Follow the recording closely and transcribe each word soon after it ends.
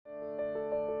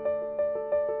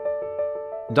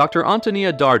Dr.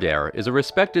 Antonia Darder is a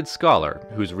respected scholar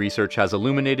whose research has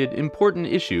illuminated important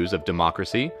issues of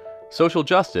democracy, social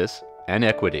justice, and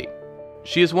equity.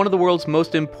 She is one of the world's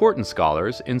most important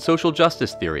scholars in social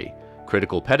justice theory,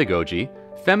 critical pedagogy,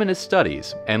 feminist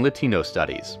studies, and Latino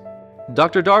studies.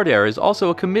 Dr. Darder is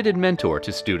also a committed mentor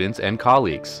to students and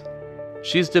colleagues.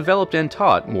 She has developed and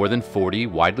taught more than 40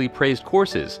 widely praised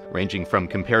courses ranging from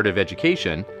comparative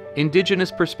education,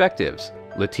 indigenous perspectives,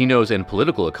 Latinos and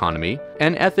political economy,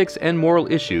 and ethics and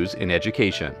moral issues in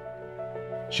education.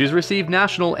 She has received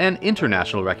national and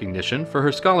international recognition for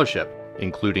her scholarship,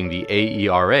 including the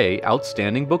AERA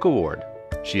Outstanding Book Award.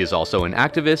 She is also an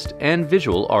activist and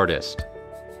visual artist.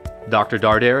 Dr.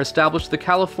 Darder established the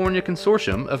California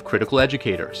Consortium of Critical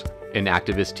Educators, an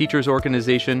activist teachers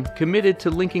organization committed to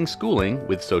linking schooling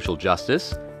with social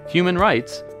justice, human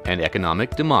rights, and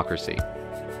economic democracy.